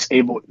the voice,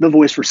 the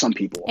voice for some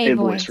people, a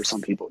voice for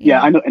some people.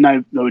 Yeah, I know, and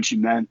I know what you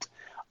meant.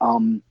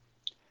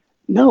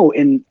 No,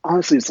 and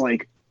honestly, it's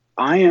like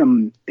I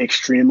am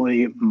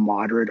extremely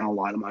moderate on a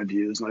lot of my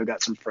views, and I've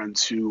got some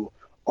friends who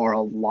are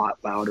a lot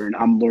louder, and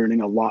I'm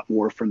learning a lot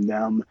more from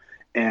them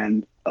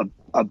and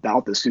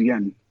about this.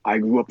 Again, I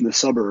grew up in the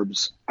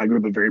suburbs. I grew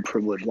up a very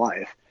privileged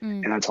life,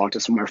 and I talked to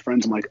some of my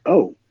friends. I'm like,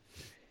 oh,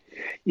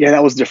 yeah,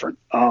 that was different.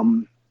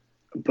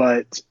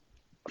 But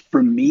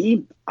for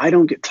me, I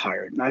don't get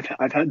tired. And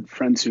I've had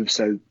friends who've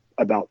said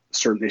about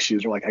certain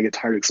issues, or like, I get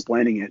tired of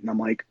explaining it. And I'm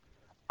like,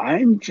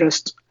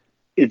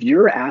 if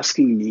you're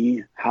asking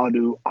me, how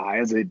do I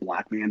as a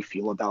Black man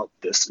feel about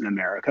this in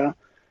America?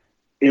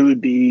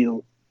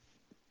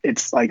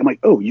 It's like, I'm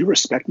like, oh, you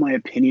respect my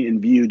opinion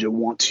and view to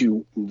want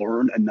to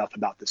learn enough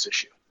about this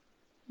issue.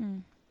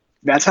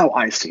 That's how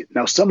I see it.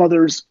 Now, some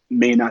others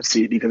may not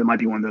see it because it might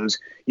be one of those,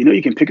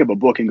 you can pick up a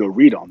book and go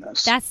read on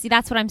this. That's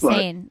what I'm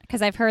saying,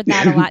 because I've heard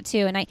that a lot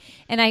too. And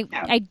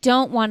I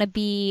don't want to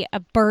be a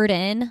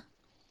burden,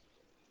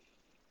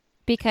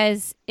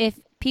 because if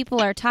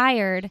people are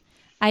tired,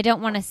 I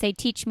don't want to say,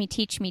 teach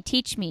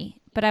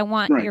me, but I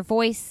want your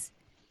voice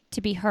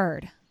to be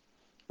heard.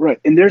 Right.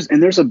 And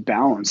there's a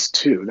balance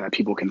too that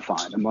people can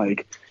find.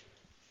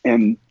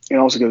 And it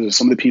also goes to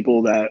some of the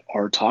people that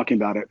are talking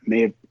about it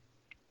may have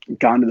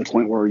gotten to the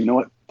point where,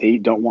 they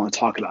don't want to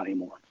talk about it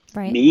anymore.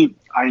 Right. Me,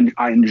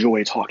 I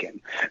enjoy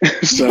talking.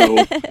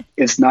 So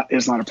it's not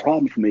a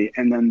problem for me.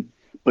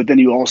 But then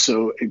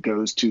it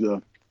goes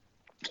to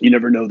you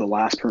never know the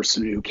last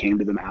person who came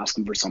to them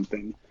asking for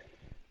something.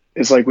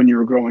 It's like when you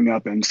were growing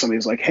up and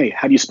somebody's like, hey,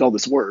 how do you spell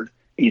this word?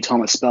 And you tell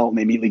them a spell and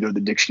they immediately go to the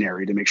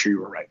dictionary to make sure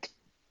you were right.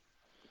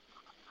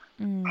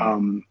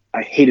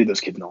 I hated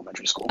those kids in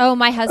elementary school. Oh,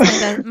 my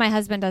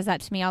husband does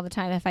that to me all the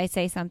time. If I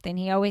say something,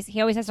 he always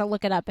has to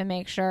look it up and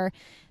make sure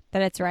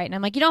that it's right. And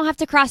I'm like, you don't have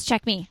to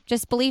cross-check me.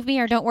 Just believe me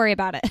or don't worry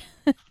about it.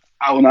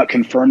 I will not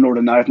confirm nor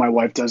deny if my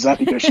wife does that,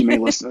 because she may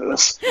listen to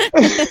this.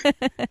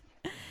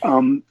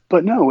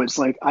 But no, it's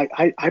like,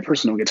 I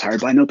personally don't get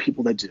tired, but I know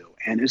people that do.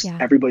 And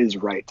everybody's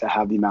right to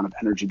have the amount of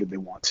energy that they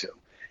want to.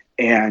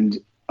 And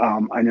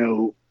I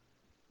know,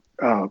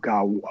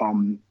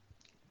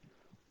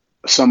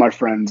 some of my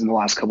friends in the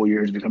last couple of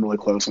years become really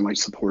close and like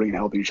supporting and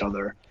helping each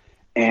other.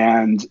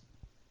 And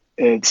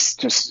it's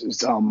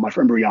just my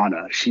friend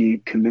Brianna, she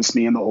convinced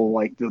me in the whole,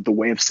 like the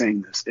way of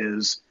saying this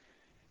is,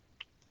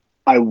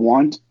 I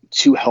want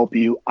to help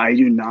you. I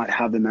do not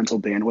have the mental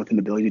bandwidth and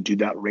ability to do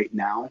that right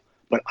now,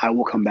 but I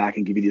will come back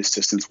and give you the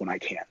assistance when I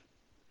can.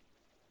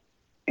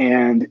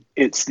 And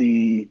it's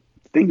the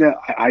thing that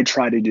I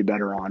try to do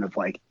better on, of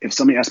like, if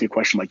somebody asks me a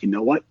question, like, you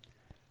know what,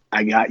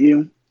 I got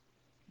you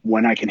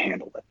when I can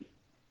handle it.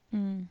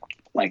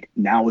 Like,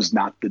 now is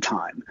not the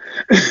time.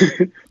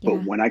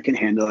 But when I can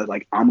handle it,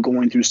 like, I'm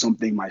going through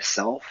something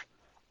myself,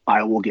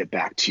 I will get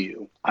back to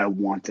you. I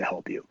want to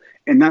help you.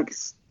 And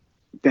that's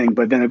the thing.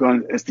 But then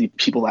again, it's the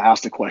people that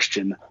ask the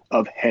question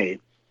of, hey,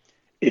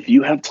 if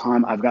you have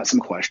time, I've got some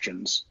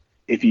questions.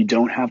 If you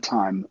don't have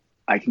time,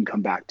 I can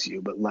come back to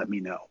you, but let me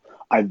know.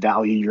 I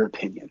value your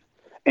opinion.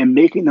 And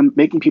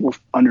making people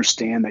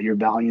understand that you're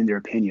valuing their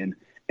opinion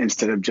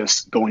instead of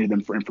just going to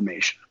them for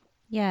information.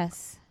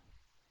 Yes.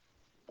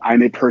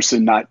 I'm a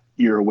person, not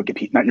your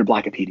Wikipedia, not your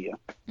Blackopedia.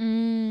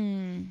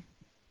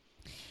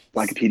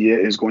 Blackopedia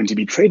is going to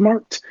be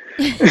trademarked.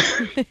 Get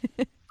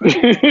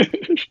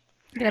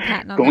a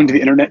patent on going to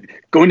the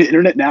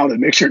internet now to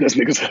make sure it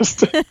doesn't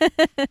exist.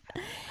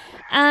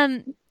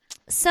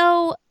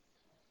 So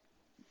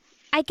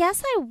I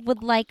guess I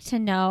would like to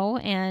know,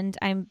 and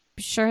I'm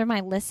sure my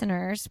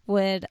listeners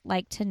would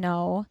like to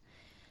know,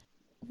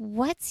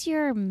 what's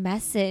your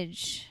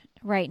message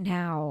right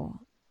now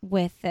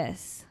with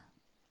this?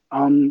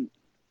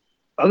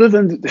 Other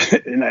than,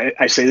 and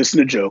I say this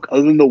in a joke,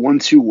 other than the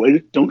ones who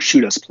would, don't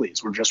shoot us,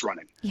 please. We're just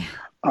running. Yeah.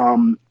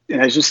 And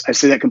I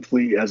say that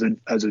completely as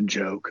a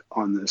joke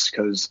on this,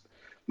 because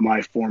one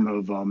of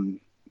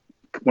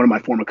my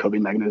form of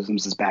coping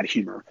mechanisms is bad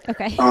humor.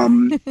 Okay.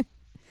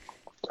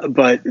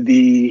 But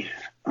the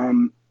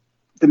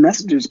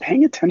message is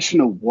paying attention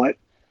to what,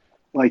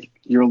 like,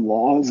 your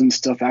laws and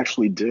stuff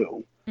actually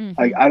do.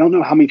 Like, I don't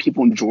know how many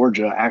people in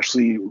Georgia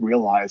actually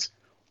realize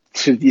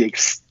to the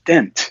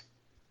extent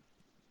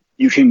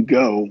you can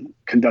go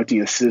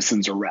conducting a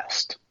citizen's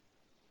arrest.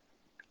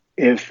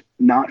 If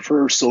not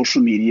for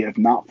social media, if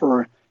not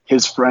for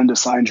his friend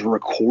deciding to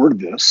record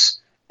this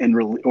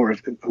or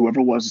if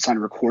whoever was deciding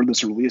to record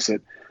this and release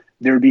it,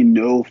 there would be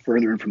no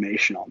further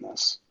information on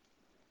this.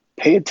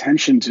 Pay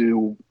attention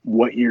to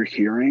what you're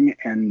hearing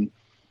and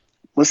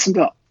listen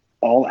to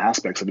all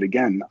aspects of it.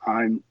 Again,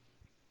 I'm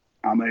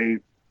a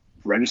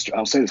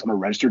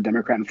registered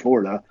Democrat in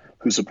Florida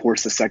who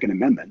supports the Second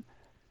Amendment.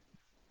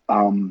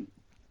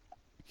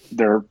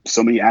 There are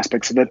so many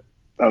aspects of it,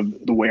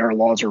 of the way our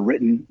laws are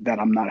written, that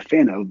I'm not a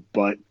fan of,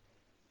 but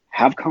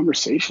have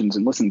conversations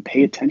and listen,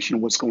 pay attention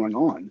to what's going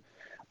on.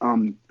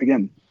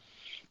 Again,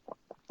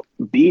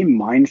 be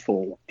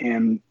mindful.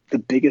 And the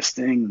biggest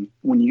thing,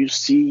 when you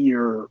see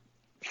your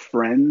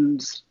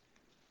friends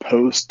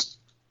post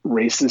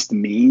racist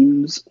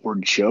memes or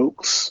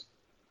jokes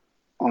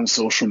on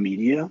social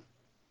media,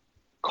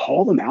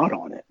 call them out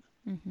on it.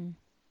 Mm-hmm.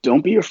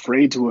 Don't be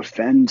afraid to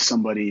offend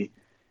somebody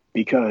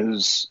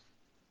because,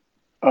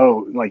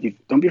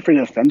 don't be afraid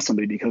to offend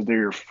somebody because they're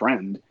your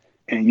friend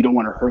and you don't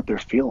want to hurt their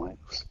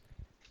feelings.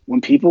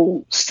 When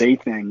people say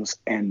things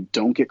and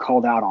don't get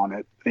called out on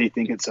it, they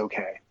think it's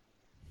okay.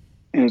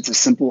 And it's as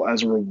simple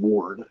as a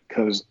reward,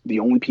 because the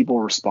only people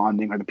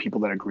responding are the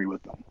people that agree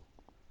with them.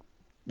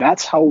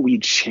 That's how we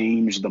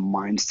change the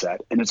mindset,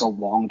 and it's a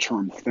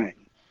long-term thing.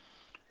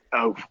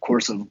 Of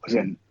course,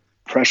 again,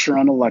 pressure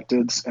on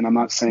electeds, and I'm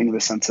not saying in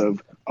the sense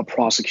of a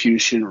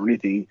prosecution or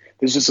anything.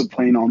 This is just a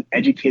plain on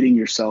educating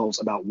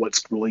yourselves about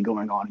what's really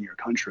going on in your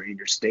country, in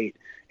your state,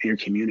 in your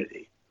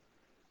community.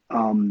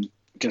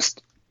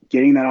 Just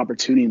getting that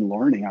opportunity and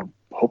learning. I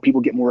hope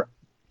people get more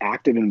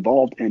active and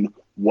involved in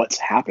what's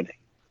happening.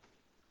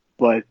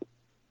 But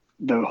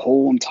the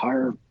whole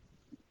entire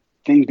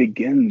thing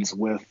begins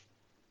with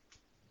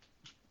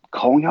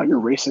calling out your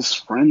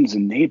racist friends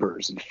and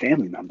neighbors and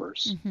family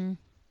members. Mm-hmm.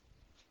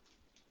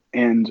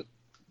 And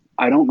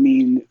I don't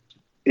mean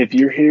if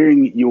you're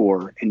hearing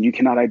and you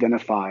cannot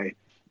identify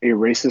a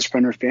racist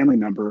friend or family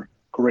member,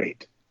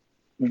 great.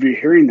 If you're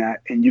hearing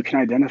that and you can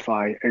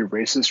identify a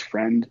racist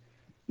friend,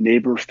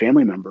 neighbor,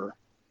 family member,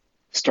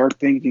 start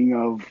thinking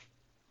of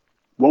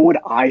what would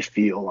I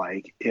feel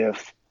like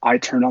if I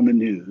turned on the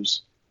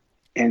news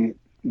and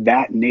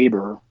that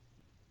neighbor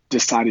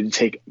decided to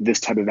take this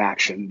type of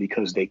action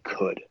because they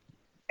could.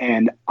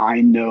 And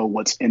I know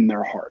what's in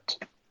their heart.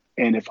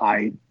 And if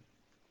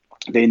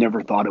they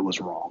never thought it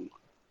was wrong,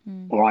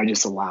 or I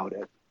just allowed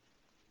it.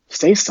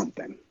 Say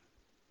something.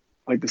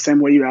 Like the same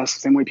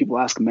way people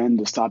ask men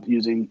to stop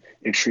using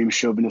extreme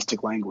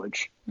chauvinistic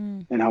language,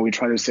 and how we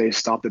try to say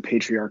stop the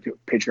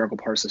patriarchal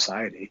part of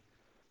society.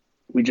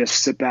 We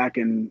just sit back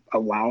and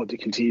allow it to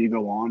continue to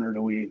go on, or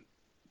do we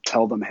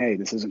tell them, hey,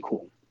 this isn't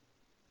cool?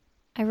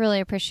 I really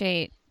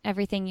appreciate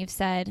everything you've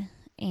said,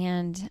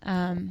 and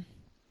I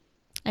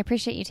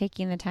appreciate you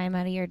taking the time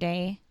out of your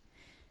day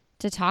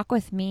to talk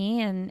with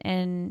me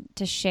and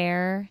to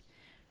share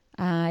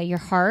your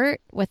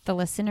heart with the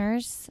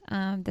listeners.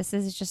 This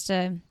is just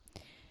a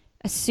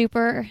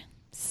super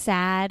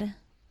sad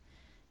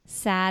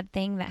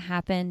thing that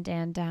happened,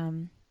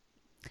 and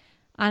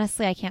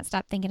honestly, I can't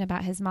stop thinking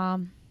about his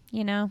mom,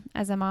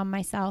 as a mom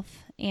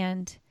myself.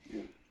 And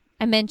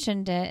I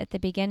mentioned it at the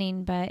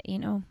beginning, but,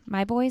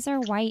 my boys are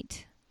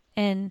white,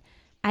 and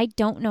I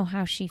don't know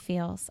how she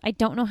feels. I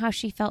don't know how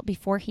she felt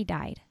before he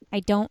died. I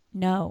don't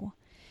know.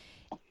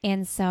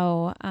 And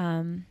so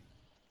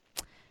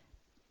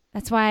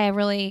that's why I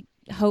really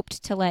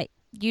hoped to let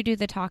you do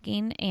the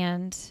talking.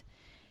 And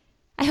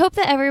I hope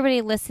that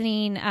everybody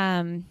listening,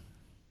 I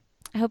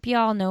hope you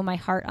all know my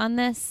heart on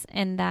this,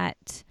 and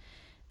that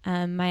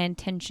my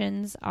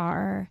intentions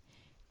are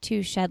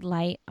to shed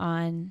light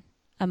on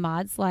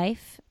Ahmaud's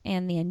life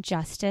and the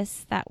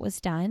injustice that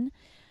was done,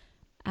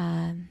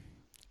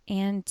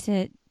 and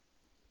to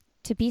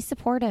be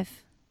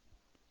supportive,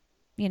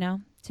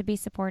 to be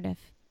supportive.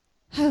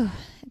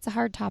 It's a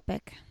hard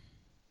topic,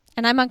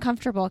 and I'm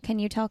uncomfortable. Can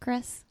you tell,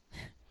 Chris?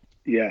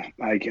 Yeah,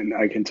 I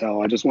can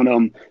tell. I just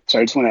want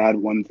to add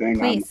one thing.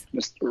 Please.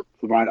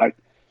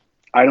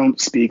 I don't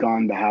speak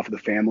on behalf of the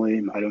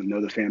family. I don't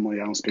know the family.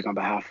 I don't speak on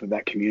behalf of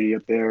that community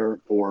up there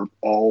or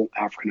all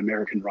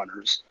African-American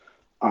runners.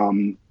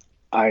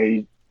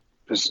 I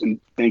just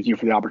thank you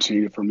for the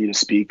opportunity for me to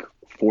speak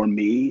for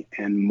me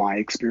and my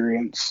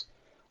experience.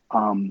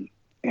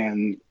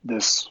 And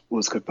this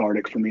was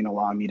cathartic for me and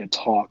allowing me to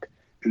talk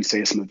and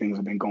say some of the things that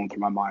have been going through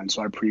my mind.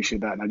 So I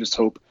appreciate that. And I just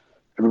hope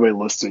everybody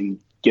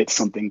listening gets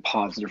something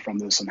positive from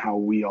this and how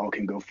we all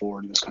can go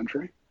forward in this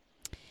country.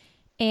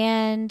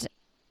 And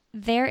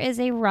there is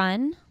a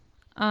run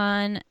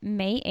on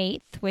May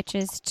 8th, which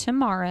is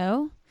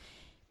tomorrow,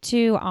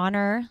 to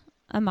honor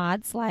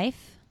Ahmaud's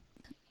life.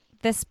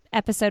 This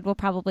episode will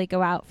probably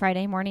go out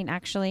Friday morning,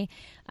 actually.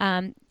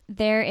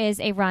 There is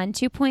a run,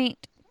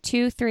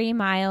 2.23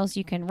 miles.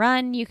 You can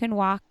run, you can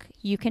walk,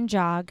 you can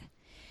jog.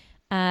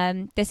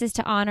 This is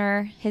to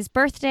honor his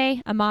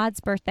birthday, Ahmaud's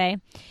birthday.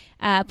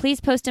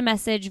 Please post a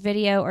message,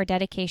 video, or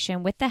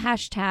dedication with the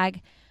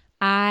hashtag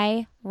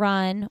I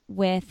Run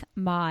with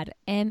Maud,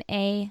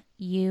 MAUD.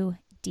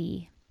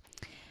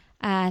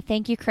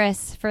 Thank you,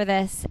 Chris, for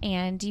this,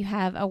 and you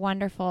have a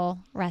wonderful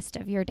rest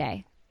of your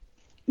day.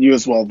 You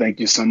as well. Thank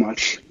you so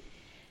much.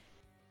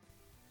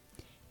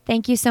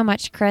 Thank you so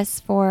much, Chris,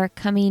 for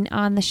coming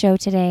on the show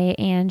today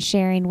and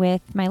sharing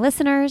with my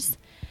listeners.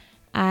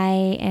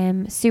 I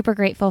am super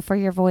grateful for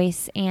your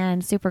voice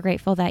and super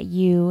grateful that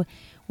you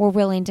were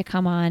willing to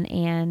come on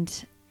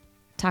and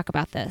talk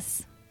about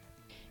this.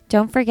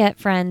 Don't forget,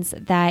 friends,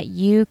 that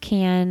you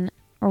can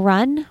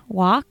run,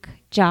 walk,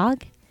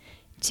 jog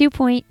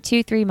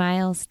 2.23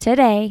 miles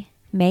today,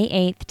 May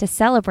 8th, to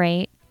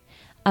celebrate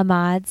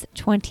Ahmad's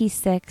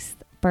 26th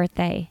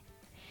birthday.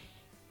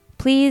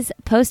 Please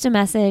post a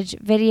message,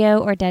 video,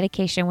 or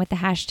dedication with the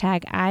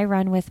hashtag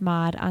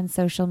 #IRunWithMaud on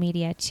social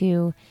media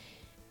to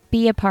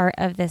be a part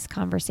of this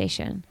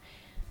conversation.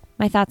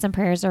 My thoughts and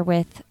prayers are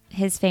with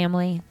his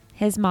family,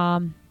 his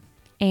mom,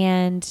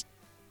 and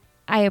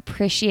I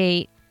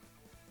appreciate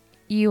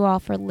you all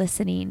for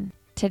listening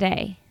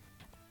today.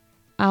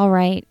 All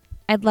right.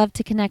 I'd love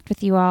to connect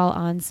with you all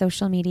on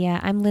social media.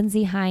 I'm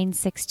Lindsay Hein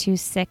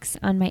 626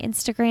 on my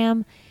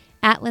Instagram,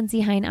 at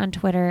Lindsay Hein on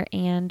Twitter,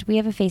 and we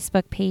have a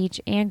Facebook page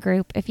and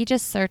group. If you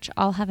just search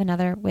I'll Have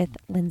Another with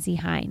Lindsay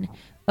Hein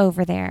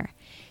over there.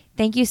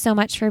 Thank you so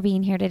much for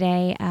being here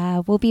today.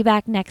 We'll be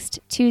back next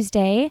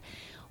Tuesday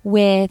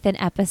with an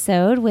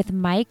episode with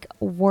Mike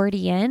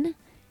Wardian.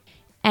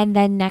 And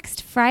then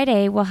next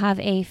Friday, we'll have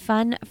a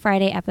fun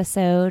Friday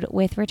episode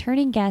with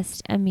returning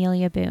guest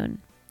Amelia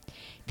Boone.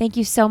 Thank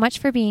you so much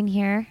for being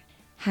here.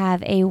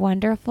 Have a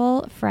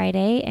wonderful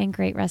Friday and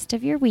great rest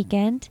of your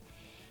weekend.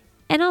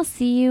 And I'll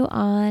see you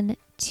on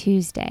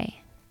Tuesday.